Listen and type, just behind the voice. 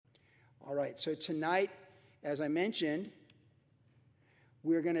All right, so tonight, as I mentioned,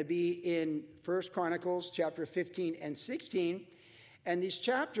 we're going to be in 1 Chronicles chapter 15 and 16. And these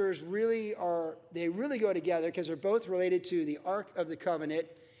chapters really go together because they're both related to the Ark of the Covenant.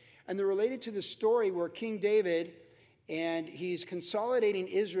 And they're related to the story where King David, and he's consolidating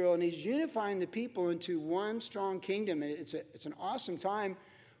Israel and he's unifying the people into one strong kingdom. And it's an awesome time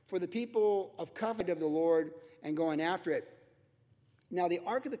for the people of covenant of the Lord and going after it. Now, the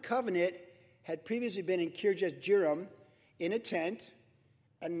Ark of the Covenant had previously been in Kirjath Jearim in a tent.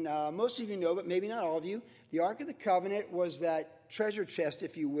 And most of you know, but maybe not all of you, the Ark of the Covenant was that treasure chest,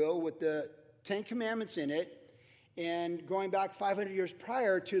 if you will, with the 10 Commandments in it. And going back 500 years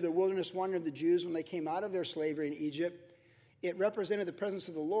prior to the wilderness wandering of the Jews when they came out of their slavery in Egypt, it represented the presence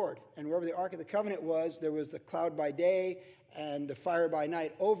of the Lord. And wherever the Ark of the Covenant was, there was the cloud by day and the fire by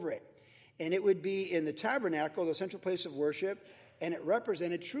night over it. And it would be in the tabernacle, the central place of worship, and it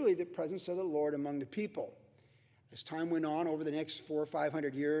represented truly the presence of the Lord among the people. As time went on over the next 400 or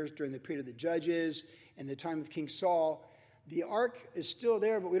 500 years during the period of the Judges and the time of King Saul, the ark is still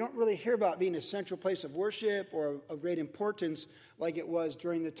there, but we don't really hear about being a central place of worship or of great importance like it was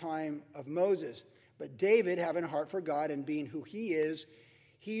during the time of Moses. But David, having a heart for God and being who he is,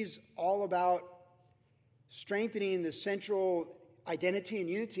 he's all about strengthening the central identity and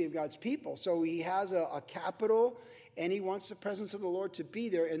unity of God's people. So he has a capital, and he wants the presence of the Lord to be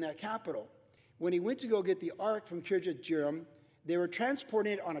there in that capital. When he went to go get the ark from Kirjath Jearim, they were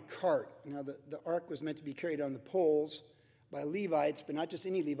transporting it on a cart. Now, the ark was meant to be carried on the poles by Levites, but not just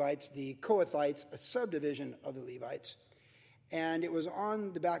any Levites, the Kohathites, a subdivision of the Levites. And it was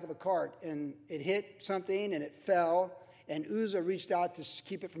on the back of a cart, and it hit something, and it fell, and Uzzah reached out to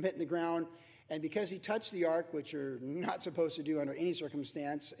keep it from hitting the ground. And because he touched the ark, which you're not supposed to do under any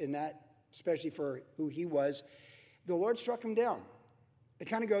circumstance, in that, especially for who he was, the Lord struck him down. It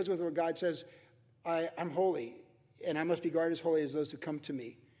kind of goes with where God says, I'm holy, and I must be guarded as holy as those who come to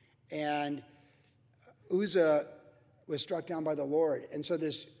me. And Uzzah was struck down by the Lord. And so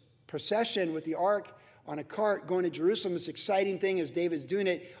this procession with the ark on a cart going to Jerusalem, this exciting thing as David's doing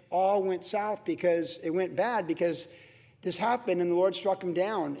it, all went south because it went bad because this happened and the Lord struck him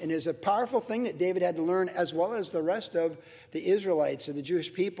down. And it's a powerful thing that David had to learn, as well as the rest of the Israelites and the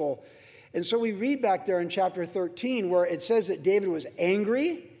Jewish people. And so we read back there in chapter 13 where it says that David was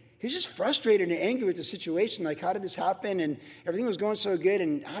angry. He's just frustrated and angry with the situation. Like, how did this happen? And everything was going so good,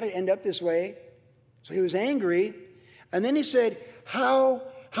 and how did it end up this way? So he was angry. And then he said, how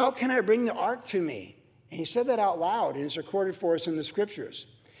can I bring the ark to me? And he said that out loud, and it's recorded for us in the scriptures.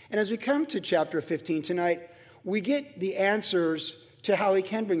 And as we come to chapter 15 tonight, we get the answers to how he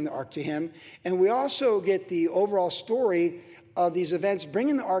can bring the ark to him. And we also get the overall story of these events,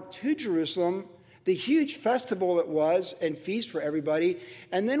 bringing the ark to Jerusalem, the huge festival it was and feast for everybody,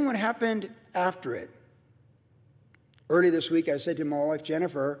 and then what happened after it. Early this week, I said to my wife,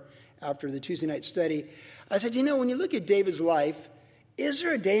 Jennifer, after the Tuesday night study, I said, when you look at David's life, is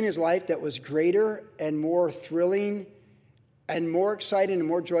there a day in his life that was greater and more thrilling and more exciting and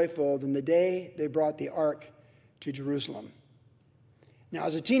more joyful than the day they brought the ark to Jerusalem? Now,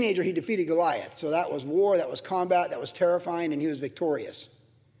 as a teenager, he defeated Goliath, so that was war, that was combat, that was terrifying, and he was victorious.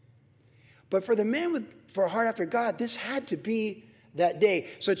 But for the man for a heart after God, this had to be that day.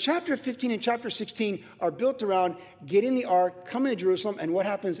 So chapter 15 and chapter 16 are built around getting the ark, coming to Jerusalem, and what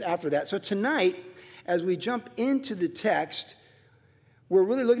happens after that. So tonight, as we jump into the text, we're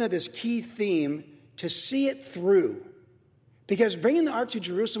really looking at this key theme to see it through. Because bringing the ark to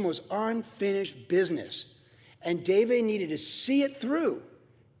Jerusalem was unfinished business. And David needed to see it through.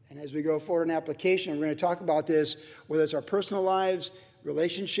 And as we go forward in application, we're going to talk about this, whether it's our personal lives,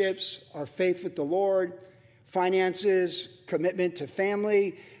 relationships, our faith with the Lord, finances, commitment to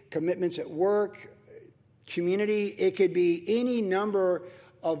family, commitments at work, community. It could be any number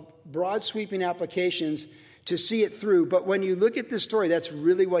of broad sweeping applications to see it through. But when you look at this story, that's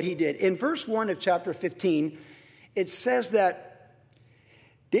really what he did. In verse 1 of chapter 15, it says that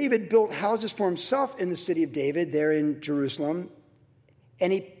David built houses for himself in the city of David, there in Jerusalem,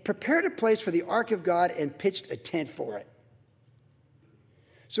 and he prepared a place for the ark of God and pitched a tent for it.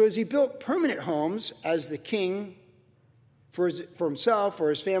 So as he built permanent homes as the king for himself, for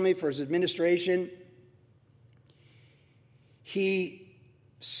his family, for his administration, he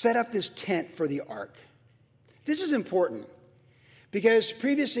set up this tent for the ark. This is important because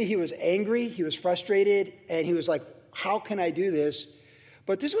previously he was angry, he was frustrated, and he was like, how can I do this?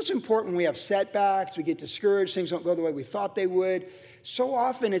 But this was important when we have setbacks, we get discouraged, things don't go the way we thought they would. So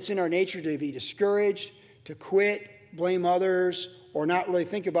often it's in our nature to be discouraged, to quit, blame others, or not really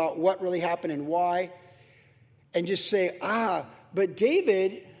think about what really happened and why, and just say, but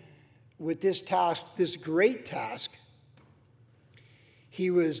David with this task, this great task. He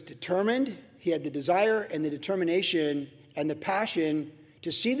was determined. He had the desire and the determination and the passion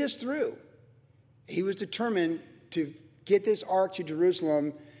to see this through. He was determined to get this ark to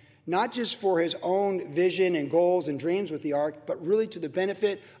Jerusalem, not just for his own vision and goals and dreams with the ark, but really to the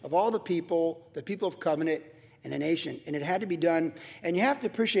benefit of all the people of covenant and a nation. And it had to be done. And you have to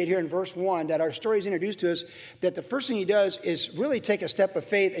appreciate here in verse 1 that our story is introduced to us that the first thing he does is really take a step of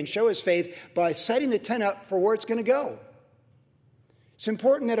faith and show his faith by setting the tent up for where it's going to go. It's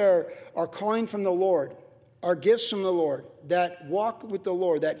important that our calling from the Lord, our gifts from the Lord, that walk with the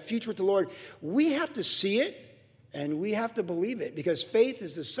Lord, that future with the Lord, we have to see it and we have to believe it, because faith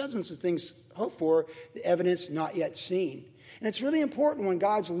is the substance of things hoped for, the evidence not yet seen. And it's really important when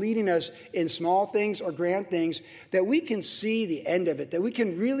God's leading us in small things or grand things that we can see the end of it, that we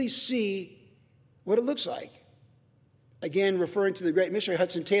can really see what it looks like. Again, referring to the great missionary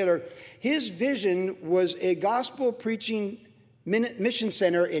Hudson Taylor, his vision was a gospel preaching mission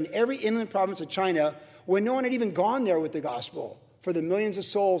center in every inland province of China when no one had even gone there with the gospel for the millions of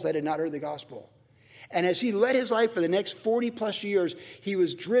souls that had not heard the gospel. And as he led his life for the next 40 plus years, he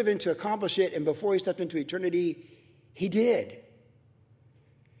was driven to accomplish it. And before he stepped into eternity, he did.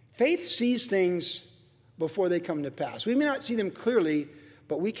 Faith sees things before they come to pass. We may not see them clearly,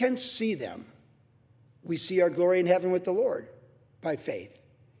 but we can see them. We see our glory in heaven with the Lord by faith.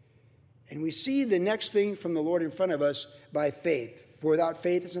 And we see the next thing from the Lord in front of us by faith. For without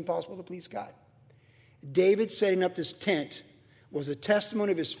faith, it's impossible to please God. David setting up this tent was a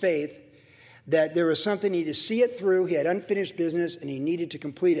testimony of his faith, that there was something he needed to see it through. He had unfinished business and he needed to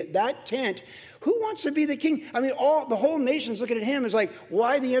complete it. That tent, who wants to be the king? I mean, the whole nation's looking at him as like,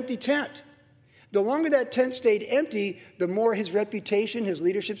 why the empty tent? The longer that tent stayed empty, the more his reputation, his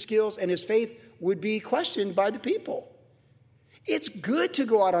leadership skills, and his faith would be questioned by the people. It's good to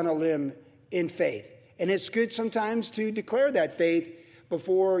go out on a limb in faith. And it's good sometimes to declare that faith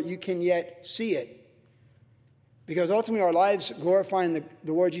before you can yet see it. Because ultimately our lives glorifying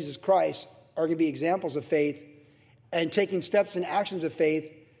the Lord Jesus Christ are going to be examples of faith and taking steps and actions of faith,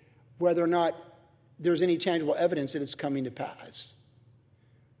 whether or not there's any tangible evidence that it's coming to pass.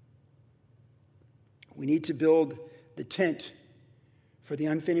 We need to build the tent for the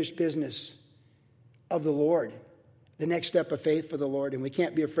unfinished business of the Lord, the next step of faith for the Lord. And we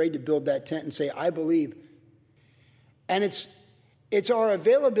can't be afraid to build that tent and say, I believe. And it's our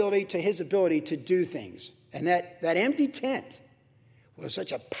availability to his ability to do things. And that empty tent was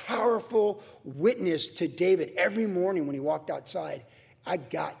such a powerful witness to David every morning when he walked outside. I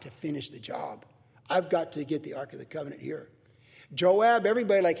got to finish the job. I've got to get the Ark of the Covenant here. Joab,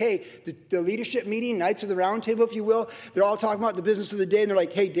 everybody like, hey, the leadership meeting, Knights of the Round Table, if you will, they're all talking about the business of the day. And they're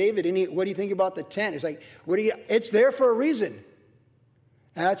like, hey, David, what do you think about the tent? It's like, it's there for a reason.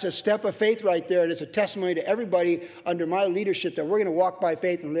 And that's a step of faith right there. And it's a testimony to everybody under my leadership that we're going to walk by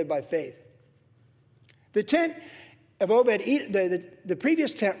faith and live by faith. The tent of Obed-Edom, the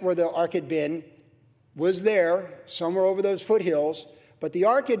previous tent where the ark had been, was there, somewhere over those foothills, but the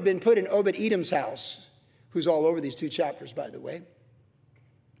ark had been put in Obed-Edom's house, who's all over these two chapters, by the way.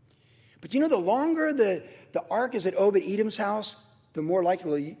 But the longer the ark is at Obed-Edom's house, the more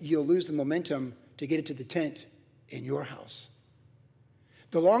likely you'll lose the momentum to get it to the tent in your house.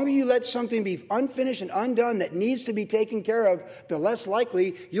 The longer you let something be unfinished and undone that needs to be taken care of, the less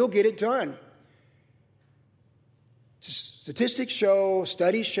likely you'll get it done. Statistics show,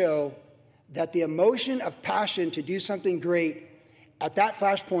 studies show, that the emotion of passion to do something great at that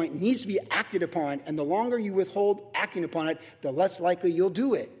flashpoint needs to be acted upon, and the longer you withhold acting upon it, the less likely you'll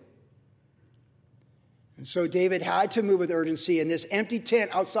do it. And so David had to move with urgency, and this empty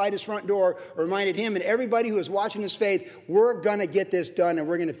tent outside his front door reminded him and everybody who was watching his faith, we're going to get this done and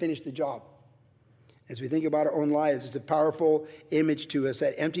we're going to finish the job. As we think about our own lives, it's a powerful image to us,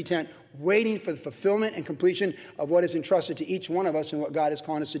 that empty tent waiting for the fulfillment and completion of what is entrusted to each one of us and what God is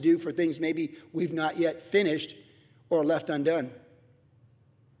calling us to do for things maybe we've not yet finished or left undone.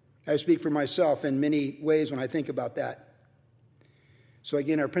 I speak for myself in many ways when I think about that. So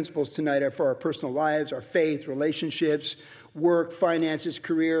again, our principles tonight are for our personal lives, our faith, relationships, work, finances,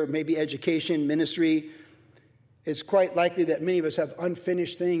 career, maybe education, ministry. It's quite likely that many of us have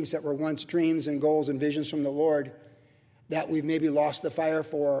unfinished things that were once dreams and goals and visions from the Lord that we've maybe lost the fire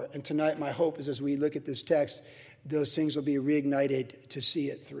for. And tonight, my hope is as we look at this text, those things will be reignited to see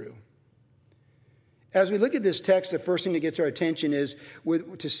it through. As we look at this text, the first thing that gets our attention is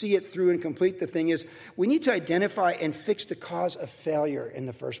to see it through and complete the thing is we need to identify and fix the cause of failure in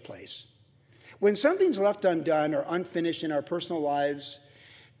the first place. When something's left undone or unfinished in our personal lives,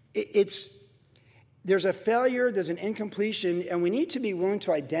 it's There's a failure, there's an incompletion, and we need to be willing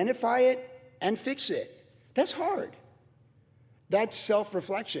to identify it and fix it. That's hard. That's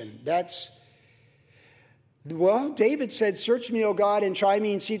self-reflection. David said, "Search me, O God, and try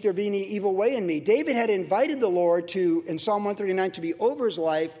me and see if there be any evil way in me." David had invited the Lord to, in Psalm 139, to be over his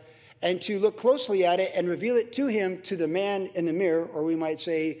life and to look closely at it and reveal it to him, to the man in the mirror, or we might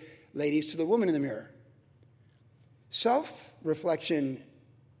say, ladies, to the woman in the mirror. Self-reflection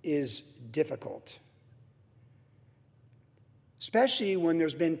is difficult, especially when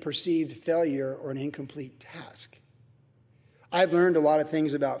there's been perceived failure or an incomplete task. I've learned a lot of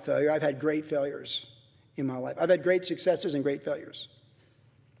things about failure. I've had great failures in my life. I've had great successes and great failures.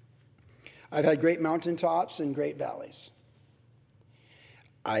 I've had great mountaintops and great valleys.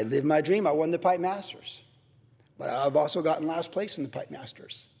 I lived my dream. I won the Pipe Masters. But I've also gotten last place in the Pipe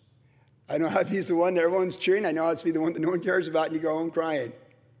Masters. I know how to be the one that everyone's cheering. I know how to be the one that no one cares about and you go home crying.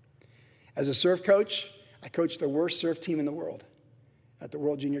 As a surf coach, I coached the worst surf team in the world at the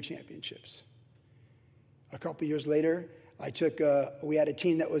World Junior Championships. A couple years later, we had a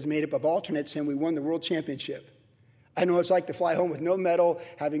team that was made up of alternates, and we won the world championship. I know what it's like to fly home with no medal,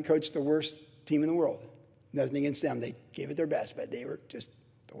 having coached the worst team in the world. Nothing against them. They gave it their best, but they were just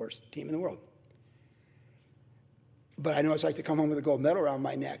the worst team in the world. But I know what it's like to come home with a gold medal around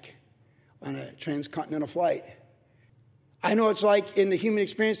my neck on a transcontinental flight. I know what it's like in the human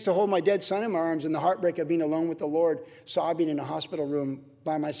experience to hold my dead son in my arms and the heartbreak of being alone with the Lord, sobbing in a hospital room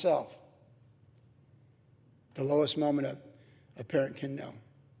by myself. The lowest moment a parent can know.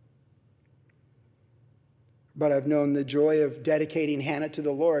 But I've known the joy of dedicating Hannah to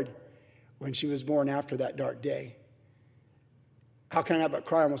the Lord when she was born after that dark day. How can I not but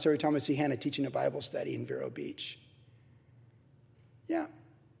cry almost every time I see Hannah teaching a Bible study in Vero Beach? Yeah,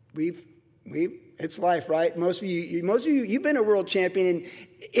 it's life, right? Most of you, you've been a world champion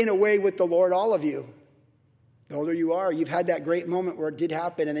in a way with the Lord, all of you. The older you are, you've had that great moment where it did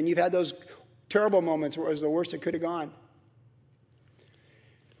happen, and then you've had those terrible moments where it was the worst that could have gone.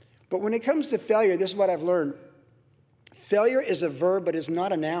 But when it comes to failure, this is what I've learned. Failure is a verb, but it's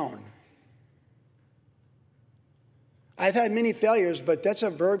not a noun. I've had many failures, but that's a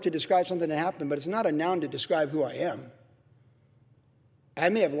verb to describe something that happened, but it's not a noun to describe who I am. I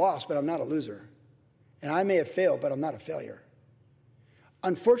may have lost, but I'm not a loser. And I may have failed, but I'm not a failure.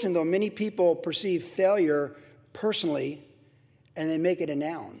 Unfortunately, though, many people perceive failure personally, and they make it a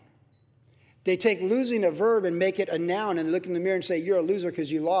noun. They take losing a verb and make it a noun and look in the mirror and say, you're a loser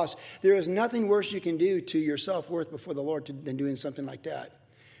because you lost. There is nothing worse you can do to your self-worth before the Lord than doing something like that.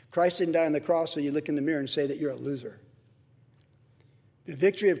 Christ didn't die on the cross, so you look in the mirror and say that you're a loser. The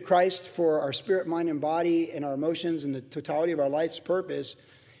victory of Christ for our spirit, mind, and body and our emotions and the totality of our life's purpose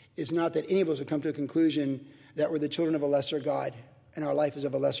is not that any of us would come to a conclusion that we're the children of a lesser God and our life is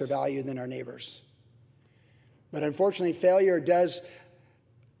of a lesser value than our neighbors. But unfortunately, failure does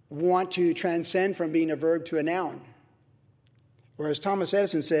want to transcend from being a verb to a noun. Whereas Thomas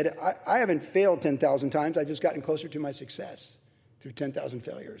Edison said, I haven't failed 10,000 times, I've just gotten closer to my success through 10,000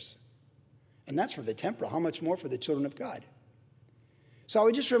 failures. And that's for the temporal. How much more for the children of God? So I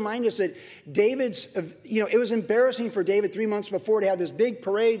would just remind us that it was embarrassing for David 3 months before to have this big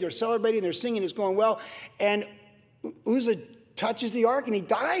parade. They're celebrating, they're singing, it's going well. And Uzzah touches the ark and he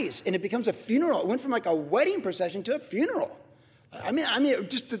dies. And it becomes a funeral. It went from like a wedding procession to a funeral. I mean,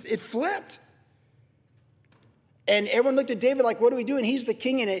 it flipped. And everyone looked at David like, what do we do? And he's the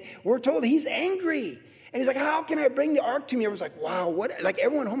king, and we're told he's angry. And he's like, how can I bring the ark to me? Everyone's like, wow, what? Like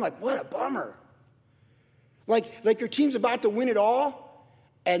everyone home, like, what a bummer. Like your team's about to win it all,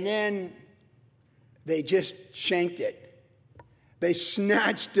 and then they just shanked it. They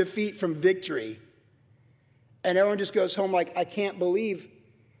snatched defeat from victory. And everyone just goes home like, I can't believe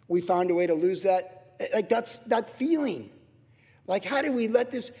we found a way to lose that. Like that's that feeling. Like, how did we let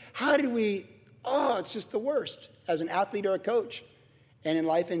this, it's just the worst as an athlete or a coach and in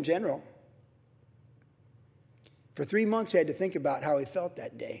life in general. For 3 months, he had to think about how he felt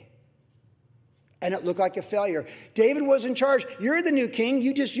that day. And it looked like a failure. David was in charge. You're the new king.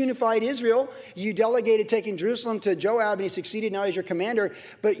 You just unified Israel. You delegated taking Jerusalem to Joab, and he succeeded. Now he's your commander.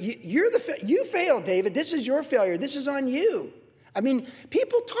 But you failed, David. This is your failure. This is on you. I mean,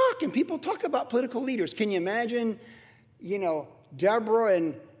 people talk about political leaders. Can you imagine, Deborah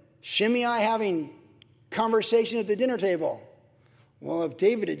and Shimei having conversation at the dinner table? Well, if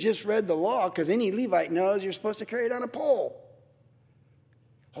David had just read the law, because any Levite knows you're supposed to carry it on a pole.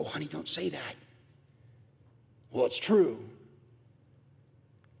 Oh, honey, don't say that. Well, it's true.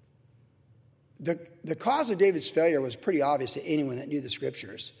 The cause of David's failure was pretty obvious to anyone that knew the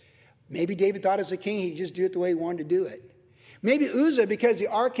scriptures. Maybe David thought as a king he'd just do it the way he wanted to do it. Maybe Uzzah, because the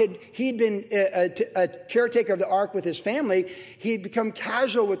ark he'd been a caretaker of the ark with his family, he'd become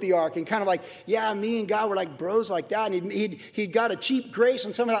casual with the ark and kind of like, yeah, me and God were like bros like that. And he'd got a cheap grace,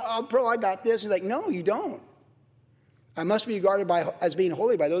 and someone like, oh, bro, I got this. And he's like, no, you don't. I must be regarded as being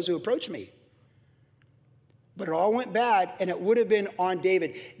holy by those who approach me. But it all went bad, and it would have been on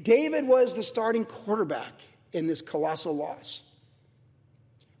David. David was the starting quarterback in this colossal loss.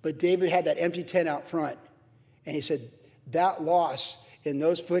 But David had that empty tent out front, and he said, that loss in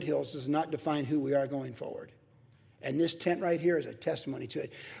those foothills does not define who we are going forward. And this tent right here is a testimony to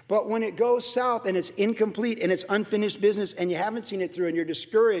it. But when it goes south and it's incomplete and it's unfinished business and you haven't seen it through and you're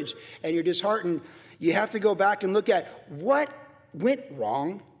discouraged and you're disheartened, you have to go back and look at what went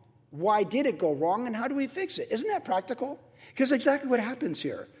wrong, why did it go wrong, and how do we fix it? Isn't that practical? Because exactly what happens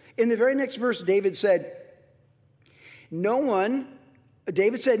here. In the very next verse, David said, no one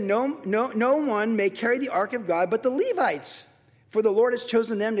may carry the ark of God but the Levites, for the Lord has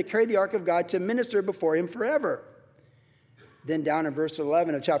chosen them to carry the ark of God to minister before him forever. Then down in verse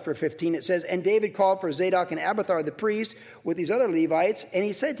 11 of chapter 15, it says, and David called for Zadok and Abiathar the priests with these other Levites, and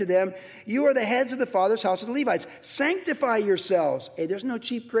he said to them, you are the heads of the father's house of the Levites. Sanctify yourselves. Hey, there's no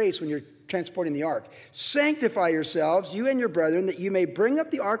cheap grace when you're transporting the ark. Sanctify yourselves, you and your brethren, that you may bring up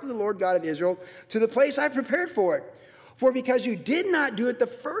the ark of the Lord God of Israel to the place I prepared for it. For because you did not do it the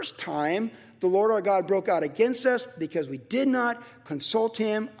first time, the Lord our God broke out against us, because we did not consult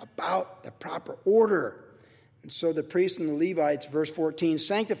him about the proper order. And so the priests and the Levites, verse 14,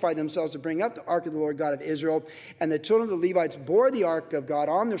 sanctified themselves to bring up the ark of the Lord God of Israel. And the children of the Levites bore the ark of God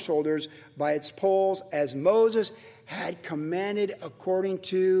on their shoulders by its poles, as Moses had commanded according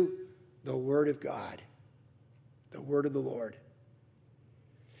to the word of God, the word of the Lord.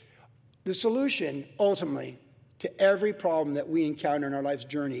 The solution, ultimately, to every problem that we encounter in our life's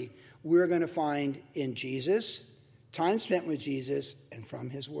journey, we're going to find in Jesus, time spent with Jesus, and from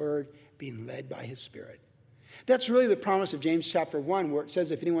his word, being led by his Spirit. That's really the promise of James chapter 1, where it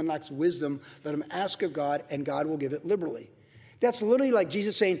says, if anyone lacks wisdom, let him ask of God, and God will give it liberally. That's literally like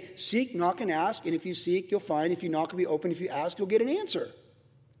Jesus saying, seek, knock, and ask, and if you seek, you'll find. If you knock, it'll be open. If you ask, you'll get an answer.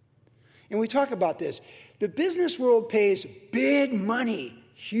 And we talk about this. The business world pays big money,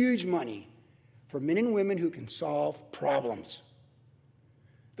 huge money, for men and women who can solve problems.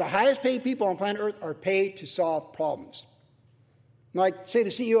 The highest paid people on planet Earth are paid to solve problems. Like, say the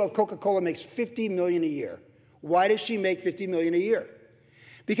CEO of Coca-Cola makes $50 million a year. Why does she make $50 million a year?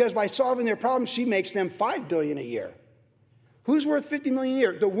 Because by solving their problems, she makes them $5 billion a year. Who's worth $50 million a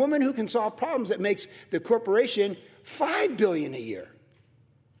year? The woman who can solve problems that makes the corporation $5 billion a year.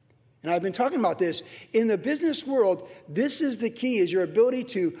 And I've been talking about this. In the business world, this is the key, is your ability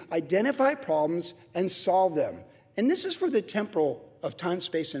to identify problems and solve them. And this is for the temporal of time,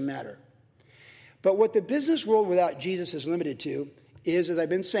 space, and matter. But what the business world without Jesus is limited to is, as I've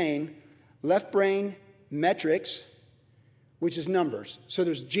been saying, left brain metrics, which is numbers. So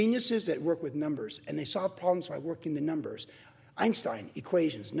there's geniuses that work with numbers, and they solve problems by working the numbers. Einstein,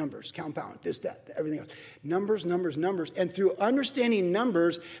 equations, numbers, compound, this, that, everything else. Numbers, numbers, numbers. And through understanding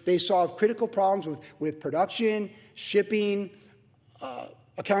numbers, they solve critical problems with production, shipping,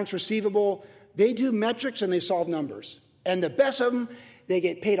 accounts receivable. They do metrics and they solve numbers. And the best of them, they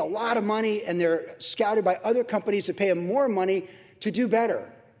get paid a lot of money, and they're scouted by other companies to pay them more money to do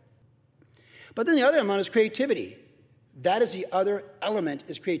better. But then the other element is creativity. That is the other element,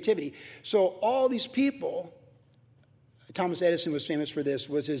 is creativity. So all these people, Thomas Edison was famous for this,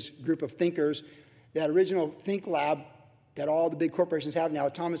 was his group of thinkers, that original Think Lab that all the big corporations have now.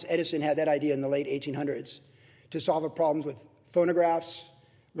 Thomas Edison had that idea in the late 1800s to solve the problems with phonographs,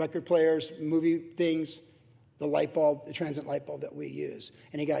 record players, movie things, the light bulb, the transient light bulb that we use.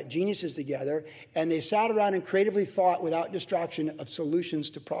 And he got geniuses together, and they sat around and creatively thought without distraction of solutions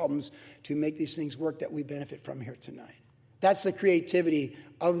to problems to make these things work that we benefit from here tonight. That's the creativity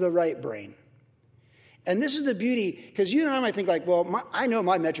of the right brain. And this is the beauty, because you and I might think like, well, I know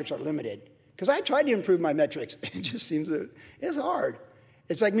my metrics are limited, because I tried to improve my metrics. It just seems that it's hard.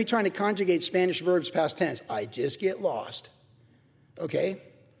 It's like me trying to conjugate Spanish verbs past tense. I just get lost. Okay?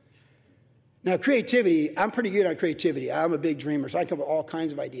 Now, creativity, I'm pretty good on creativity. I'm a big dreamer, so I come up with all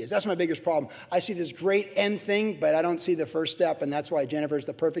kinds of ideas. That's my biggest problem. I see this great end thing, but I don't see the first step, and that's why Jennifer's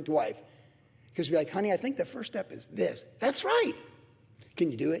the perfect wife. Because you'll be like, honey, I think the first step is this. That's right. Can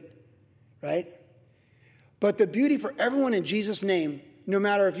you do it? Right? But the beauty for everyone in Jesus' name, no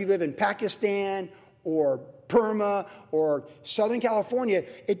matter if you live in Pakistan or Burma or Southern California.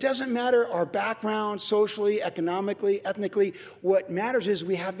 It doesn't matter our background, socially, economically, ethnically. What matters is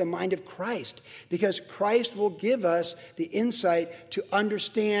we have the mind of Christ, because Christ will give us the insight to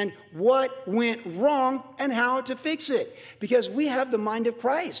understand what went wrong and how to fix it, because we have the mind of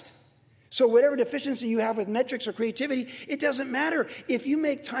Christ. So whatever deficiency you have with metrics or creativity, it doesn't matter. If you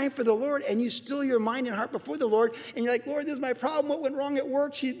make time for the Lord and you still your mind and heart before the Lord, and you're like, Lord, this is my problem. What went wrong at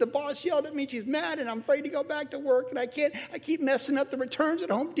work? The boss yelled at me. She's mad, and I'm afraid to go back to work, and I keep messing up the returns at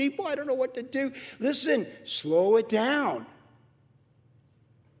Home Depot. I don't know what to do. Listen, slow it down.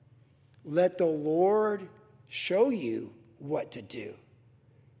 Let the Lord show you what to do.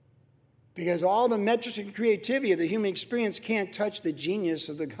 Because all the metrics and creativity of the human experience can't touch the genius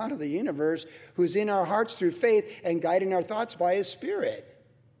of the God of the universe, who's in our hearts through faith and guiding our thoughts by His Spirit.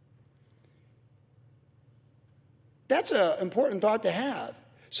 That's an important thought to have.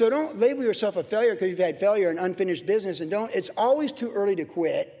 So don't label yourself a failure because you've had failure and unfinished business, and it's always too early to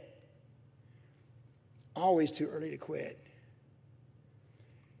quit. Always too early to quit.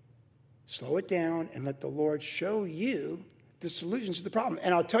 Slow it down and let the Lord show you the solutions to the problem.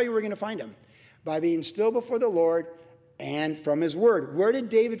 And I'll tell you where we're going to find them. By being still before the Lord and from His Word. Where did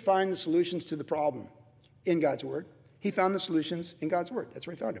David find the solutions to the problem? In God's Word. He found the solutions in God's Word. That's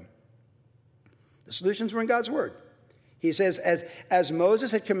where he found them. The solutions were in God's Word. He says, as Moses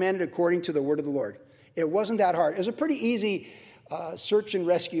had commanded according to the word of the Lord. It wasn't that hard. It was a pretty easy search and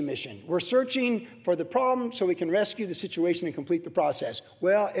rescue mission. We're searching for the problem so we can rescue the situation and complete the process.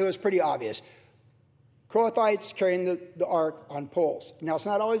 Well, it was pretty obvious. Kohathites carrying the ark on poles. Now, it's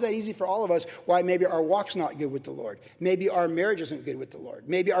not always that easy for all of us. Why? Maybe our walk's not good with the Lord. Maybe our marriage isn't good with the Lord.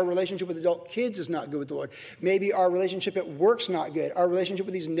 Maybe our relationship with adult kids is not good with the Lord. Maybe our relationship at work's not good. Our relationship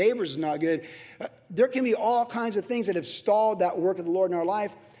with these neighbors is not good. There can be all kinds of things that have stalled that work of the Lord in our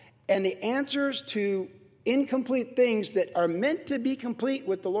life. And the answers to incomplete things that are meant to be complete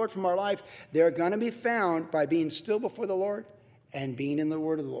with the Lord from our life, they're going to be found by being still before the Lord and being in the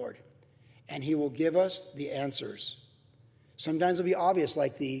Word of the Lord. And He will give us the answers. Sometimes it'll be obvious,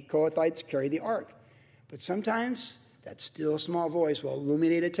 like the Kohathites carry the ark. But sometimes that still small voice will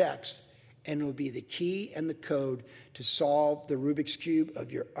illuminate a text, and it'll be the key and the code to solve the Rubik's Cube of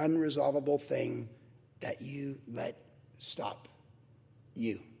your unresolvable thing that you let stop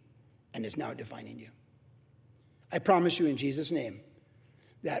you and is now defining you. I promise you in Jesus' name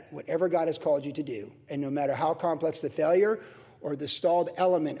that whatever God has called you to do, and no matter how complex the failure or the stalled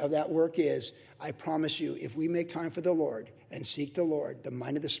element of that work is, I promise you, if we make time for the Lord and seek the Lord, the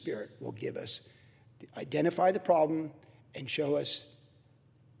mind of the Spirit will give us, identify the problem and show us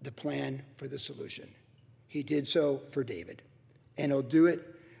the plan for the solution. He did so for David, and He'll do it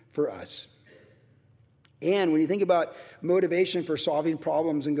for us. And when you think about motivation for solving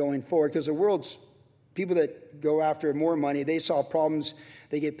problems and going forward, because the world's people that go after more money, they solve problems.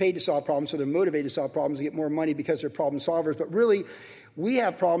 They get paid to solve problems, so they're motivated to solve problems. They get more money because they're problem solvers. But really, we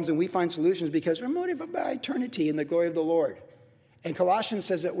have problems and we find solutions because we're motivated by eternity and the glory of the Lord. And Colossians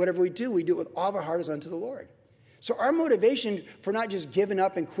says that whatever we do it with all of our heart as unto the Lord. So our motivation for not just giving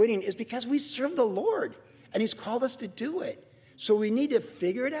up and quitting is because we serve the Lord, and He's called us to do it. So we need to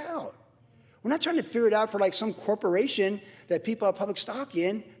figure it out. We're not trying to figure it out for like some corporation that people have public stock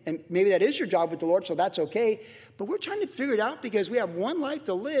in, and maybe that is your job with the Lord, so that's okay. But we're trying to figure it out because we have one life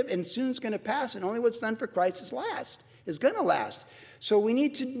to live, and soon it's going to pass, and only what's done for Christ is going to last. So we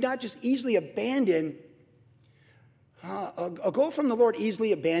need to not just easily abandon. A goal from the Lord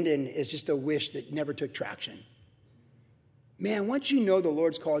easily abandoned is just a wish that never took traction. Man, once you know the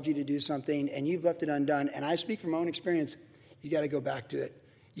Lord's called you to do something and you've left it undone, and I speak from my own experience, you got to go back to it.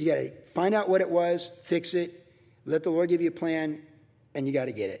 You got to find out what it was, fix it, let the Lord give you a plan, and you got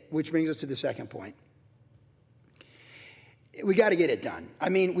to get it. Which brings us to the second point. We got to get it done. I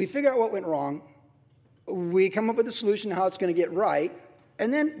mean, we figure out what went wrong. We come up with a solution how it's going to get right.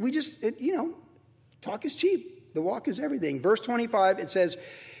 And then we just, talk is cheap. The walk is everything. Verse 25, it says,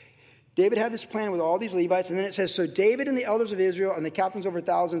 David had this plan with all these Levites. And then it says, so David and the elders of Israel and the captains over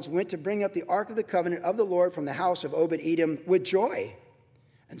thousands went to bring up the ark of the covenant of the Lord from the house of Obed-Edom with joy.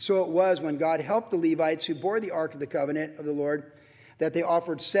 And so it was when God helped the Levites who bore the ark of the covenant of the Lord that they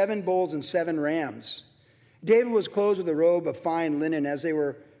offered 7 bulls and 7 rams. David was clothed with a robe of fine linen, as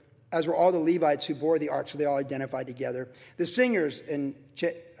were all the Levites who bore the ark, so they all identified together. The singers, and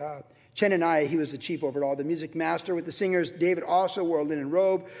Chenaniah, he was the chief over it all. The music master with the singers, David also wore a linen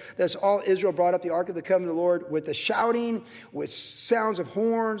robe. Thus all Israel brought up the ark of the covenant of the Lord with the shouting, with sounds of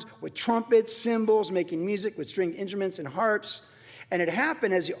horns, with trumpets, cymbals, making music, with stringed instruments and harps. And it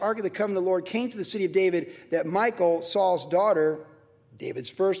happened as the ark of the covenant of the Lord came to the city of David that Michal, Saul's daughter, David's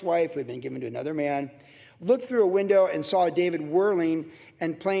first wife, who had been given to another man, looked through a window and saw David whirling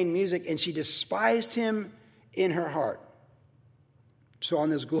and playing music, and she despised him in her heart. So on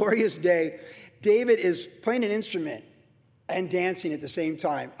this glorious day, David is playing an instrument and dancing at the same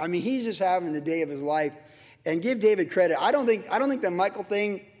time. I mean, he's just having the day of his life. And give David credit. I don't think the Michael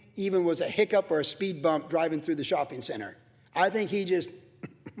thing even was a hiccup or a speed bump driving through the shopping center. I think he just,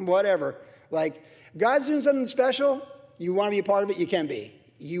 whatever. Like, God's doing something special. You want to be a part of it, you can be.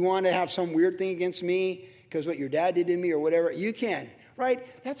 You want to have some weird thing against me because what your dad did to me or whatever, you can.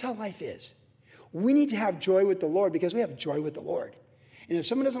 Right? That's how life is. We need to have joy with the Lord because we have joy with the Lord. And if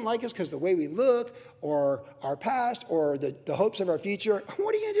someone doesn't like us because of the way we look or our past or the hopes of our future,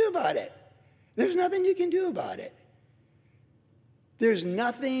 what are you going to do about it? There's nothing you can do about it. There's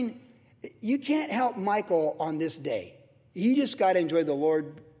nothing. You can't help Michael on this day. You just got to enjoy the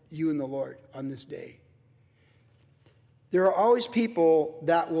Lord, you and the Lord, on this day. There are always people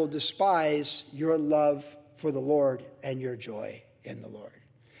that will despise your love for the Lord and your joy in the Lord.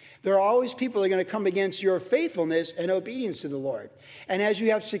 There are always people that are going to come against your faithfulness and obedience to the Lord. And as you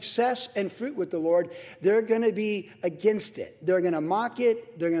have success and fruit with the Lord, they're going to be against it. They're going to mock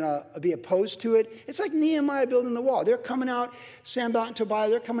it. They're going to be opposed to it. It's like Nehemiah building the wall. They're coming out, Sanballat and Tobiah,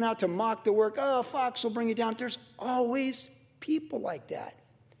 they're coming out to mock the work. Oh, a fox will bring it down. There's always people like that.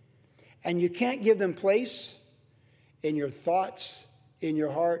 And you can't give them place in your thoughts, in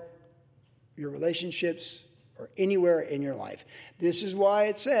your heart, your relationships, or anywhere in your life. This is why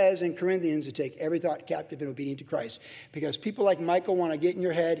it says in Corinthians to take every thought captive and obedient to Christ. Because people like Michael want to get in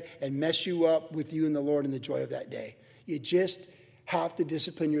your head and mess you up with you and the Lord and the joy of that day. You just have to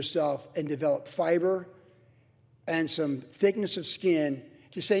discipline yourself and develop fiber and some thickness of skin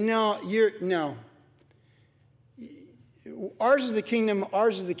to say, no. Ours is the kingdom,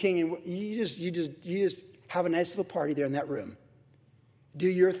 ours is the king, and you just have a nice little party there in that room. Do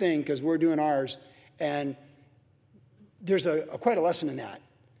your thing because we're doing ours. And there's quite a lesson in that.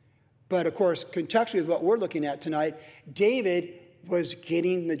 But, of course, contextually with what we're looking at tonight, David was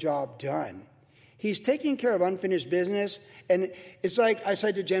getting the job done. He's taking care of unfinished business. And it's like I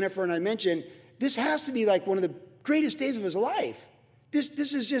said to Jennifer and I mentioned, this has to be like one of the greatest days of his life. This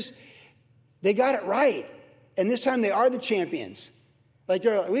is just, they got it right. And this time they are the champions. Like,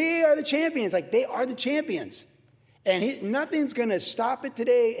 they're like, we are the champions. Like, they are the champions. And nothing's going to stop it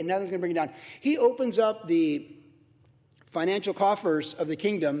today, and nothing's going to bring it down. He opens up the financial coffers of the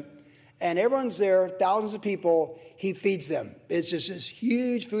kingdom, and everyone's there, thousands of people. He feeds them. It's just this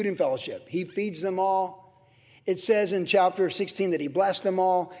huge food and fellowship. He feeds them all. It says in chapter 16 that he blessed them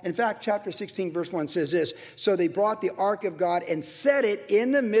all. In fact, chapter 16, verse 1 says this: so they brought the ark of God and set it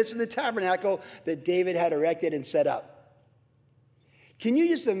in the midst of the tabernacle that David had erected and set up. Can you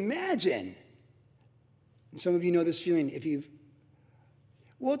just imagine? And some of you know this feeling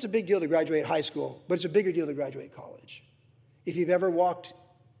it's a big deal to graduate high school, but it's a bigger deal to graduate college. If you've ever walked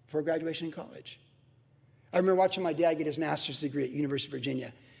for a graduation in college. I remember watching my dad get his master's degree at University of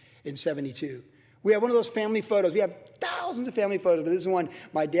Virginia in 1972. We have one of those family photos. We have thousands of family photos, but this is one.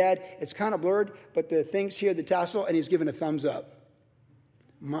 My dad, it's kind of blurred, but the thing's here, the tassel, and he's giving a thumbs up.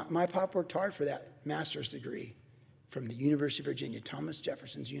 My pop worked hard for that master's degree from the University of Virginia, Thomas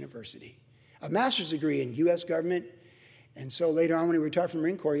Jefferson's University. A master's degree in U.S. government. And so later on when he retired from the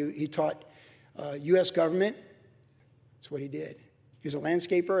Marine Corps, he taught U.S. government. That's what he did. He was a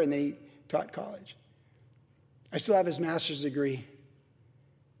landscaper, and then he taught college. I still have his master's degree,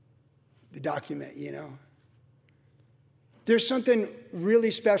 the document, There's something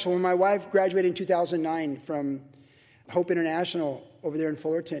really special. When my wife graduated in 2009 from Hope International over there in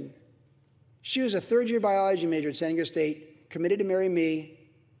Fullerton, she was a third-year biology major at San Diego State, committed to marry me.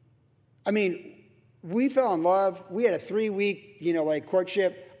 I mean, we fell in love. We had a 3-week,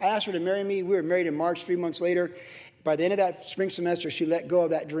 courtship. I asked her to marry me. We were married in March, 3 months later. By the end of that spring semester, she let go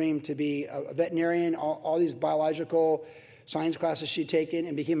of that dream to be a veterinarian, all these biological science classes she'd taken,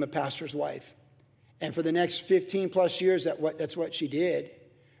 and became a pastor's wife. And for the next 15 plus years, that's what she did.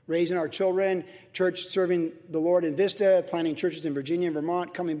 Raising our children, church, serving the Lord in Vista, planting churches in Virginia and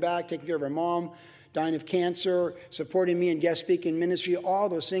Vermont, coming back, taking care of her mom, dying of cancer, supporting me in guest speaking ministry, all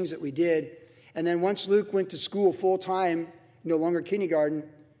those things that we did. And then once Luke went to school full time, no longer kindergarten,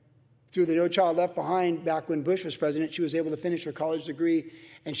 through the No Child Left Behind, back when Bush was president, she was able to finish her college degree,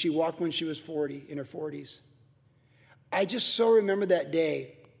 and she walked when she was 40, in her 40s. I just so remember that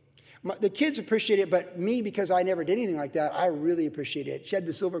day. The kids appreciate it, but me, because I never did anything like that, I really appreciate it. She had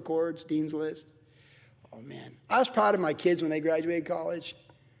the silver cords, Dean's List. Oh, man. I was proud of my kids when they graduated college.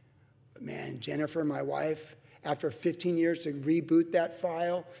 But, man, Jennifer, my wife, after 15 years to reboot that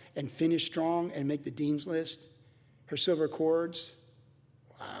file and finish strong and make the Dean's List, her silver cords,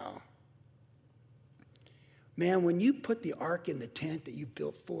 wow. Man, when you put the ark in the tent that you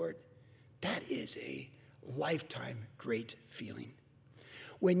built for it, that is a lifetime great feeling.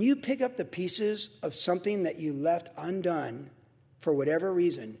 When you pick up the pieces of something that you left undone for whatever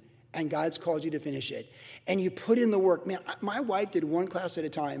reason, and God's called you to finish it, and you put in the work. Man, my wife did one class at a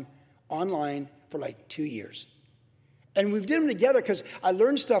time online for like 2 years. And we did them together because I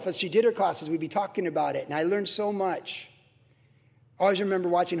learned stuff as she did her classes. We'd be talking about it, and I learned so much. I always remember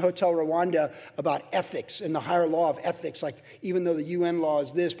watching Hotel Rwanda about ethics and the higher law of ethics. Like, even though the UN law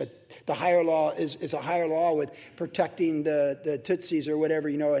is this, but the higher law is a higher law with protecting the Tutsis or whatever,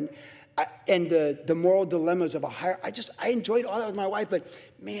 and the moral dilemmas of a higher. I enjoyed all that with my wife, but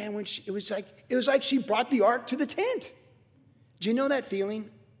man, when it was like she brought the ark to the tent. Do you know that feeling?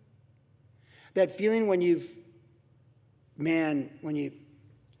 That feeling when you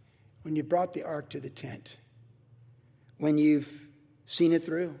brought the ark to the tent, when you've seen it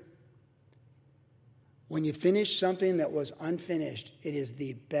through. When you finish something that was unfinished, it is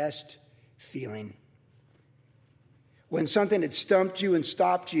the best feeling. When something had stumped you and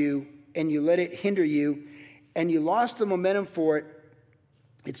stopped you, and you let it hinder you, and you lost the momentum for it,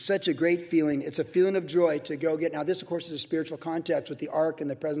 it's such a great feeling. It's a feeling of joy to go get. Now, this, of course, is a spiritual context with the ark and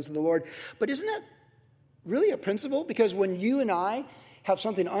the presence of the Lord. But isn't that really a principle? Because when you and I have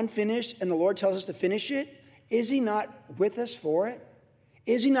something unfinished and the Lord tells us to finish it, is he not with us for it?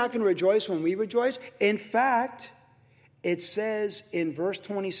 Is he not going to rejoice when we rejoice? In fact, it says in verse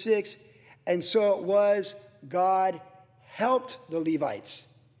 26, and so it was, God helped the Levites.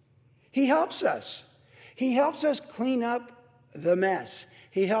 He helps us. He helps us clean up the mess.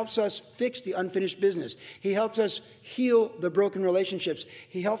 He helps us fix the unfinished business. He helps us heal the broken relationships.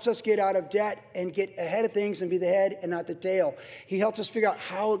 He helps us get out of debt and get ahead of things and be the head and not the tail. He helps us figure out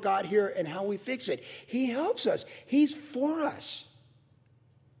how it got here and how we fix it. He helps us. He's for us.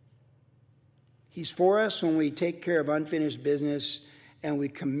 He's for us when we take care of unfinished business and we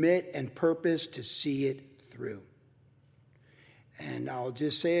commit and purpose to see it through. And I'll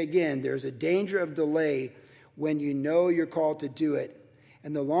just say again, there's a danger of delay when you know you're called to do it.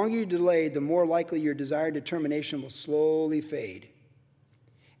 And the longer you delay, the more likely your desired determination will slowly fade.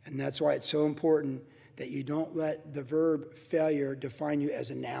 And that's why it's so important that you don't let the verb failure define you as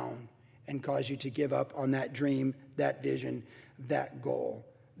a noun and cause you to give up on that dream, that vision, that goal,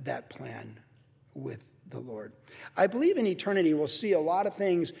 that plan with the Lord. I believe in eternity we'll see a lot of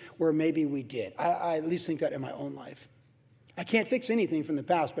things where maybe we did. I at least think that in my own life. I can't fix anything from the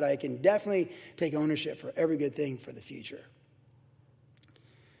past, but I can definitely take ownership for every good thing for the future.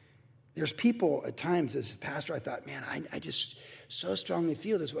 There's people at times as a pastor, I thought, man, I just so strongly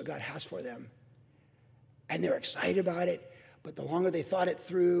feel this is what God has for them. And they're excited about it. But the longer they thought it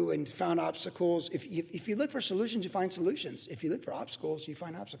through and found obstacles, if you look for solutions, you find solutions. If you look for obstacles, you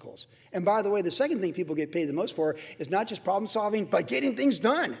find obstacles. And by the way, the second thing people get paid the most for is not just problem solving, but getting things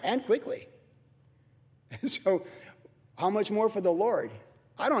done and quickly. And so how much more for the Lord?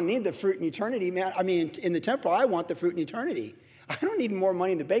 I don't need the fruit in eternity, man. I mean, in the temple, I want the fruit in eternity. I don't need more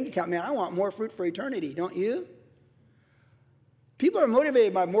money in the bank account, man. I want more fruit for eternity, don't you? People are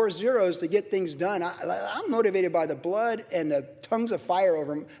motivated by more zeros to get things done. I'm motivated by the blood and the tongues of fire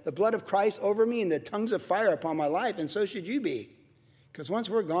over me, the blood of Christ over me and the tongues of fire upon my life, and so should you be. Because once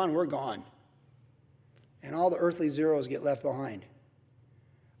we're gone, we're gone. And all the earthly zeros get left behind.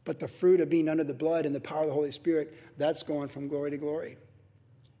 But the fruit of being under the blood and the power of the Holy Spirit, that's going from glory to glory.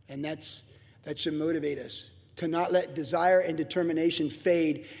 And that should motivate us to not let desire and determination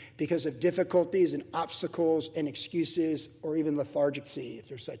fade because of difficulties and obstacles and excuses or even lethargy, if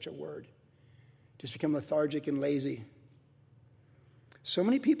there's such a word. Just become lethargic and lazy. So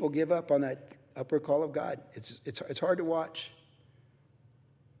many people give up on that upward call of God. It's hard to watch.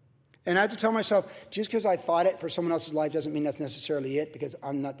 And I have to tell myself, just because I thought it for someone else's life doesn't mean that's necessarily it, because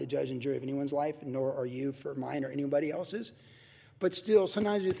I'm not the judge and jury of anyone's life, nor are you for mine or anybody else's. But still,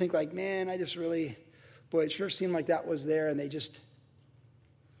 sometimes you think like, man, it sure seemed like that was there, and it's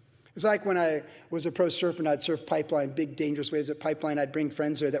like when I was a pro surfer and I'd surf Pipeline, big dangerous waves at Pipeline. I'd bring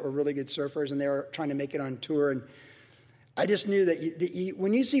friends there that were really good surfers, and they were trying to make it on tour. And I just knew that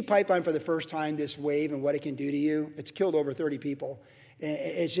when you see Pipeline for the first time, this wave and what it can do to you, it's killed over 30 people.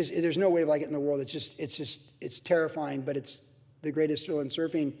 It's just, there's no wave like it in the world. It's terrifying, but it's the greatest thrill in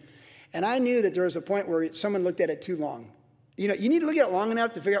surfing. And I knew that there was a point where someone looked at it too long. You need to look at it long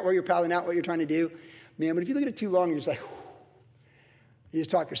enough to figure out where you're paddling out, what you're trying to do. Man, but if you look at it too long, you're just like, whew, you just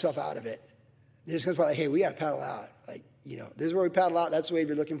talk yourself out of it. It just comes by like, hey, we got to paddle out. Like, this is where we paddle out. That's the wave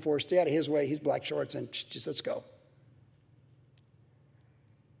you're looking for. Stay out of his way. He's black shorts, and just let's go.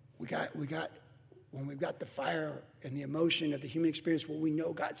 When we've got the fire and the emotion of the human experience where we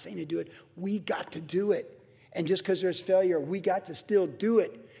know God's saying to do it, we got to do it. And just because there's failure, we got to still do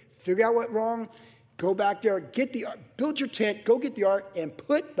it. Figure out what's wrong, go back there, get the ark, build your tent, go get the ark, and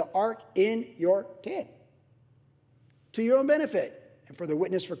put the ark in your tent to your own benefit and for the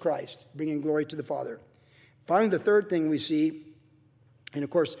witness for Christ, bringing glory to the Father. Finally, the third thing we see, and of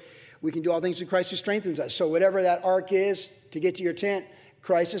course, we can do all things through Christ who strengthens us. So whatever that ark is to get to your tent,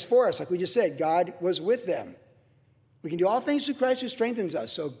 Christ is for us. Like we just said, God was with them. We can do all things through Christ who strengthens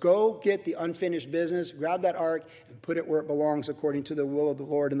us. So go get the unfinished business, grab that ark, and put it where it belongs according to the will of the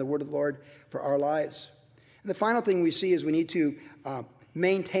Lord and the word of the Lord for our lives. And the final thing we see is we need to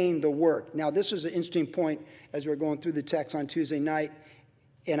maintain the work. Now, this is an interesting point as we're going through the text on Tuesday night.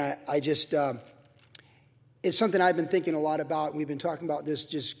 And I just, it's something I've been thinking a lot about. We've been talking about this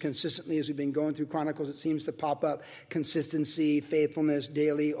just consistently as we've been going through Chronicles. It seems to pop up: consistency, faithfulness,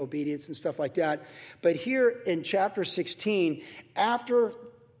 daily obedience, and stuff like that. But here in chapter 16, after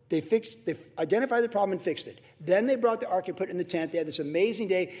they identified the problem and fixed it, then they brought the ark and put it in the tent. They had this amazing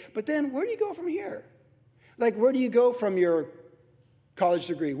day. But then where do you go from here? Like, where do you go from your college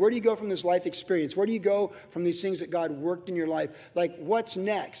degree? Where do you go from this life experience? Where do you go from these things that God worked in your life? Like, what's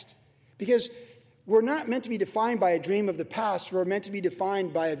next? Because we're not meant to be defined by a dream of the past. We're meant to be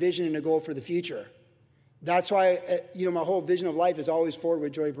defined by a vision and a goal for the future. That's why, my whole vision of life is always forward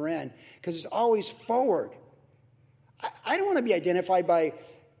with Joy Baran, because it's always forward. I don't want to be identified by,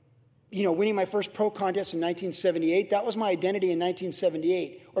 winning my first pro contest in 1978. That was my identity in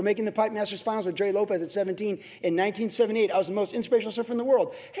 1978. Or making the Pipe Masters Finals with Dre Lopez at 17 in 1978. I was the most inspirational surfer in the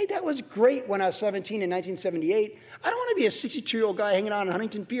world. Hey, that was great when I was 17 in 1978. I don't want to be a 62-year-old guy hanging out on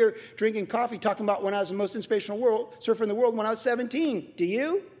Huntington Pier, drinking coffee, talking about when I was the most inspirational surfer in the world when I was 17. Do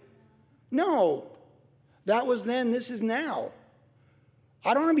you? No. That was then, this is now.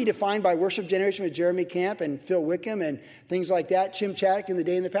 I don't want to be defined by Worship Generation with Jeremy Camp and Phil Wickham and things like that, Jim Chaddock in the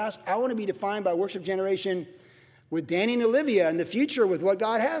day in the past. I want to be defined by Worship Generation with Danny and Olivia and the future with what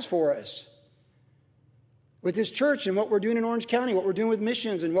God has for us. With this church and what we're doing in Orange County, what we're doing with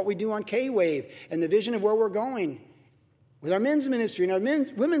missions and what we do on K-Wave and the vision of where we're going. With our men's ministry and our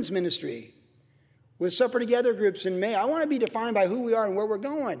women's ministry. With Supper Together groups in May. I want to be defined by who we are and where we're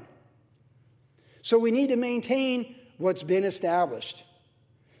going. So we need to maintain what's been established.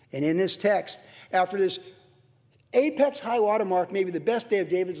 And in this text, after this apex high water mark, maybe the best day of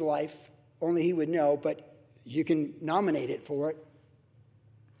David's life, only he would know, but you can nominate it for it.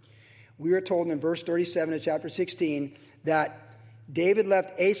 We are told in verse 37 of chapter 16 that David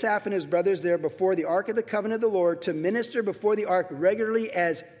left Asaph and his brothers there before the ark of the covenant of the Lord to minister before the ark regularly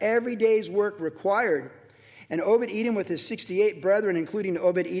as every day's work required. And Obed-Edom with his 68 brethren, including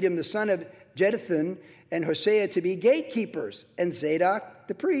Obed-Edom the son of Jeduthun, and Hosea to be gatekeepers, and Zadok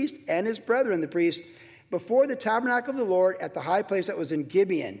the priest and his brethren the priest before the tabernacle of the Lord at the high place that was in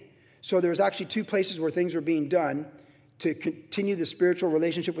Gibeon. So there was actually two places where things were being done to continue the spiritual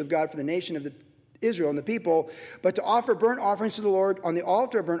relationship with God for the nation of Israel and the people, but to offer burnt offerings to the Lord on the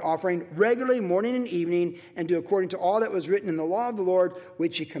altar of burnt offering regularly morning and evening, and do according to all that was written in the law of the Lord,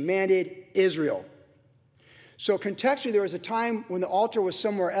 which he commanded Israel. So contextually, there was a time when the altar was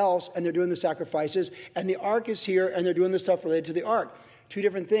somewhere else and they're doing the sacrifices, and the ark is here and they're doing the stuff related to the ark. Two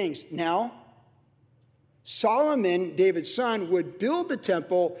different things. Now, Solomon, David's son, would build the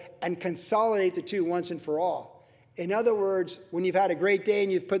temple and consolidate the two once and for all. In other words, when you've had a great day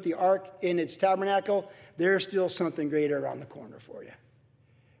and you've put the ark in its tabernacle, there's still something greater around the corner for you.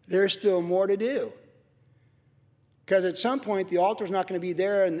 There's still more to do. Because at some point, the altar is not going to be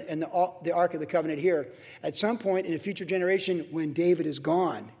there and the Ark of the Covenant here. At some point in a future generation, when David is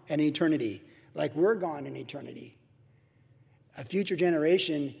gone in eternity, like we're gone in eternity, a future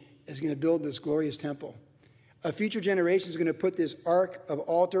generation is going to build this glorious temple. A future generation is going to put this ark of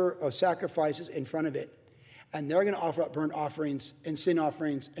altar of sacrifices in front of it. And they're going to offer up burnt offerings and sin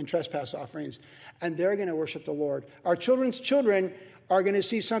offerings and trespass offerings. And they're going to worship the Lord. Our children's children are going to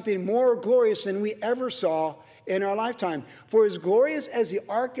see something more glorious than we ever saw in our lifetime. For as glorious as the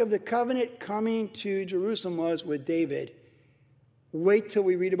Ark of the Covenant coming to Jerusalem was with David, wait till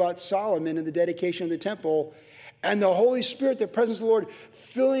we read about Solomon and the dedication of the temple and the Holy Spirit, the presence of the Lord,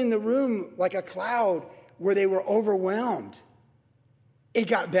 filling the room like a cloud where they were overwhelmed. It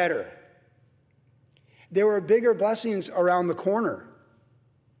got better. There were bigger blessings around the corner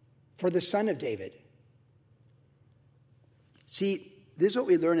for the son of David. See, this is what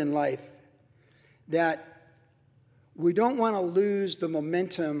we learn in life, that we don't want to lose the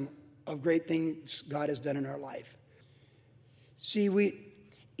momentum of great things God has done in our life. See,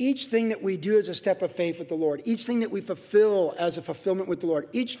 Each thing that we do is a step of faith with the Lord. Each thing that we fulfill as a fulfillment with the Lord.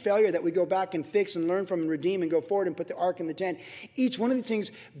 Each failure that we go back and fix and learn from and redeem and go forward and put the ark in the tent. Each one of these things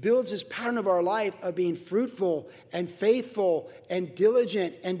builds this pattern of our life of being fruitful and faithful and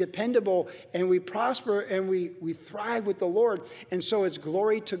diligent and dependable. And we prosper and we thrive with the Lord. And so it's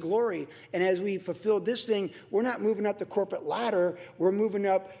glory to glory. And as we fulfill this thing, we're not moving up the corporate ladder. We're moving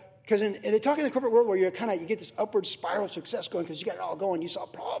up. Because they talk in the corporate world where you get this upward spiral of success going because you got it all going. You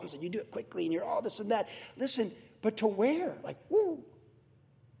solve problems and you do it quickly and you're all this and that. Listen, but to where? Like, woo.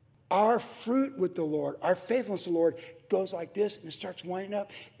 Our fruit with the Lord, our faithfulness to the Lord goes like this and it starts winding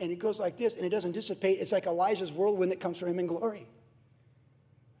up and it goes like this and it doesn't dissipate. It's like Elijah's whirlwind that comes from him in glory.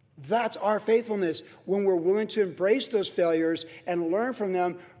 That's our faithfulness when we're willing to embrace those failures and learn from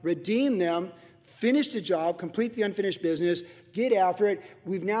them, redeem them, finish the job, complete the unfinished business, get after it.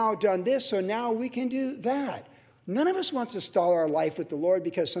 We've now done this, so now we can do that. None of us wants to stall our life with the Lord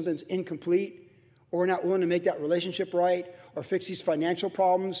because something's incomplete, or we're not willing to make that relationship right, or fix these financial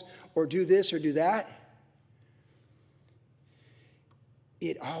problems, or do this or do that.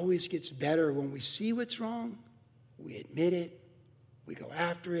 It always gets better when we see what's wrong, we admit it, we go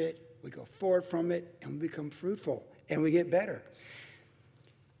after it, we go forward from it, and we become fruitful, and we get better.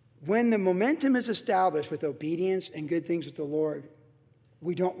 When the momentum is established with obedience and good things with the Lord,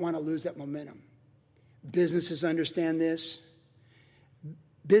 we don't want to lose that momentum. Businesses understand this.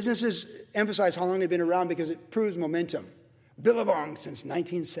 Businesses emphasize how long they've been around because it proves momentum. Billabong since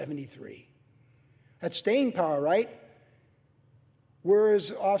 1973. That's staying power, right?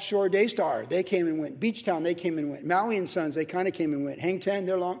 Where's Offshore Daystar? They came and went. Beachtown, they came and went. Maui and Sons, they kind of came and went. Hang 10,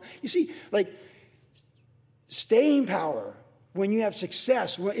 they're long. You see, like, staying power. When you have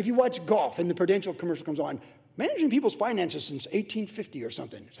success, if you watch golf and the Prudential commercial comes on, managing people's finances since 1850 or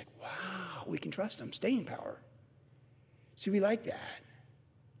something. It's like, wow, we can trust them. Staying power. See, we like that.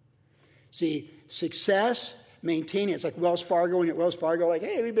 See, success, maintaining it. It's like Wells Fargo. When you're at Wells Fargo, like,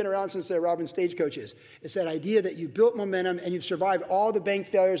 hey, we've been around since they're robbing stagecoaches. It's that idea that you built momentum and you've survived all the bank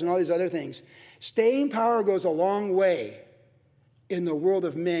failures and all these other things. Staying power goes a long way in the world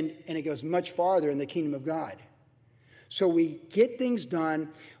of men, and it goes much farther in the kingdom of God. So we get things done,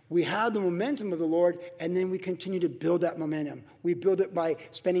 we have the momentum of the Lord, and then we continue to build that momentum. We build it by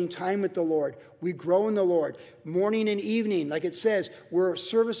spending time with the Lord. We grow in the Lord. Morning and evening, like it says, we're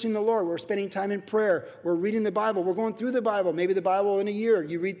servicing the Lord. We're spending time in prayer. We're reading the Bible. We're going through the Bible. Maybe the Bible in a year.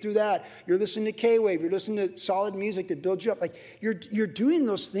 You read through that. You're listening to K-Wave. You're listening to solid music that builds you up. Like you're doing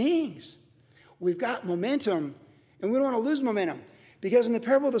those things. We've got momentum, and we don't want to lose momentum. Because in the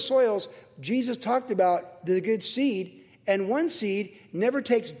parable of the soils, Jesus talked about the good seed. And one seed never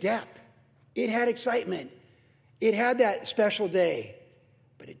takes depth. It had excitement. It had that special day.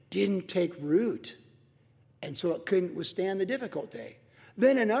 But it didn't take root. And so it couldn't withstand the difficult day.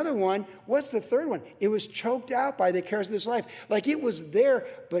 Then another one, what's the third one? It was choked out by the cares of this life. Like it was there,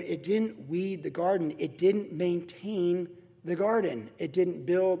 but it didn't weed the garden. It didn't maintain the garden. It didn't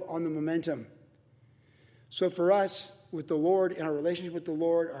build on the momentum. So for us, with the Lord, in our relationship with the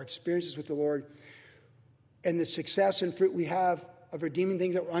Lord, our experiences with the Lord, and the success and fruit we have of redeeming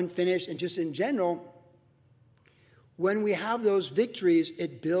things that were unfinished, and just in general, when we have those victories,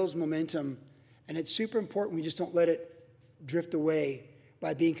 it builds momentum. And it's super important we just don't let it drift away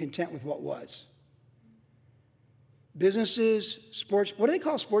by being content with what was. Businesses, sports, what do they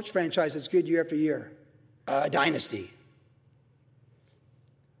call sports franchise that's good year after year? Dynasty.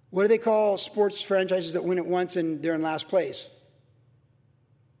 What do they call sports franchises that win it once and they're in last place?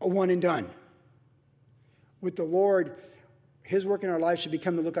 A one and done. With the Lord, his work in our life should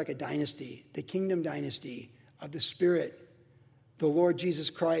become to look like a dynasty, the kingdom dynasty of the Spirit, the Lord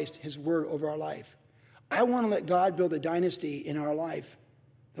Jesus Christ, his word over our life. I want to let God build a dynasty in our life,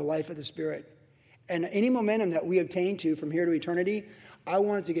 the life of the Spirit. And any momentum that we obtain to from here to eternity, I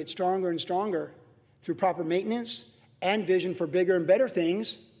want it to get stronger and stronger through proper maintenance and vision for bigger and better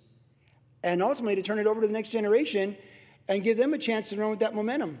things, and ultimately to turn it over to the next generation and give them a chance to run with that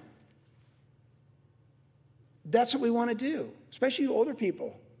momentum. That's what we want to do, especially you older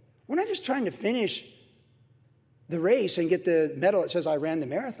people. We're not just trying to finish the race and get the medal that says I ran the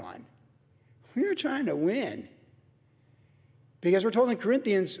marathon. We're trying to win. Because we're told in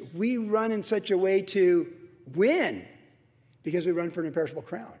Corinthians, we run in such a way to win because we run for an imperishable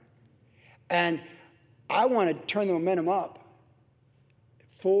crown. And I want to turn the momentum up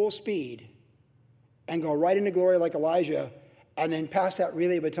full speed and go right into glory like Elijah, and then pass that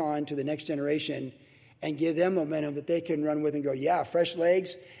relay baton to the next generation and give them momentum that they can run with and go, yeah, fresh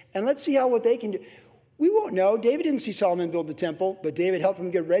legs. And let's see what they can do. We won't know. David didn't see Solomon build the temple, but David helped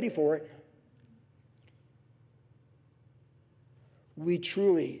him get ready for it. we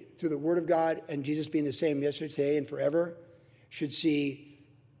truly, through the Word of God and Jesus being the same yesterday, today, and forever, should see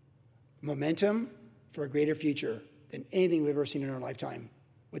momentum for a greater future than anything we've ever seen in our lifetime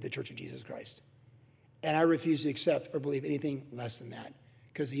with the Church of Jesus Christ. And I refuse to accept or believe anything less than that,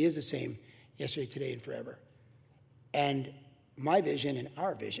 because he is the same yesterday, today, and forever. And my vision and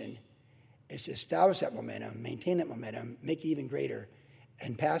our vision is to establish that momentum, maintain that momentum, make it even greater,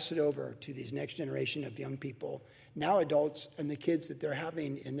 and pass it over to these next generation of young people, now adults, and the kids that they're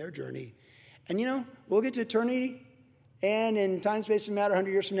having in their journey. And, we'll get to eternity, and in time, space, and matter,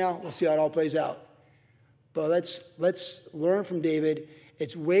 100 years from now, we'll see how it all plays out. But let's learn from David.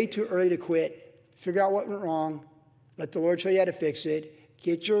 It's way too early to quit. Figure out what went wrong. Let the Lord show you how to fix it.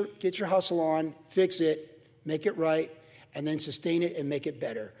 Get your hustle on. Fix it. Make it right. And then sustain it and make it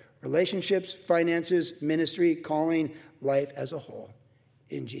better. Relationships, finances, ministry, calling, life as a whole.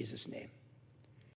 In Jesus' name.